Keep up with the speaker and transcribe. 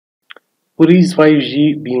Where is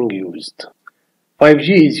 5G being used? 5G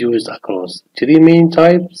is used across three main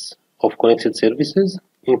types of connected services,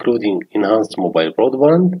 including enhanced mobile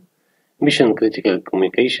broadband, mission-critical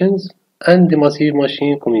communications, and massive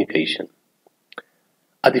machine communication.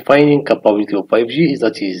 A defining capability of 5G is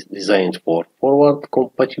that it is designed for forward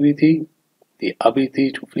compatibility, the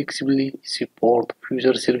ability to flexibly support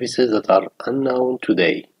future services that are unknown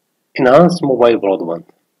today. Enhanced mobile broadband.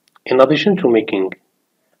 In addition to making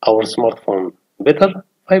our smartphone better,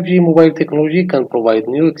 5G mobile technology can provide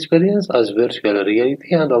new experience as virtual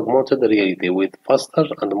reality and augmented reality with faster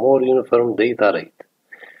and more uniform data rate,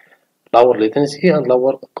 lower latency and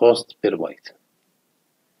lower cost per byte.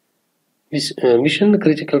 Mission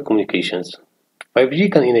critical communications.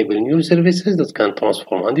 5G can enable new services that can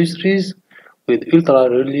transform industries with ultra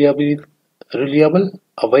reliable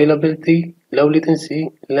availability, low latency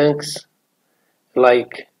links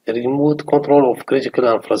like remote control of critical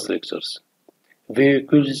infrastructures,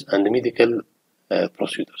 vehicles, and medical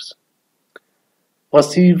procedures.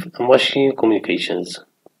 Massive machine communications.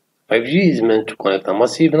 5G is meant to connect a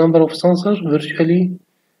massive number of sensors virtually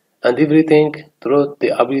and everything through the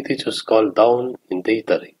ability to scale down in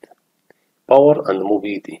data rate, power, and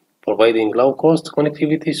mobility, providing low-cost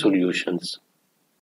connectivity solutions.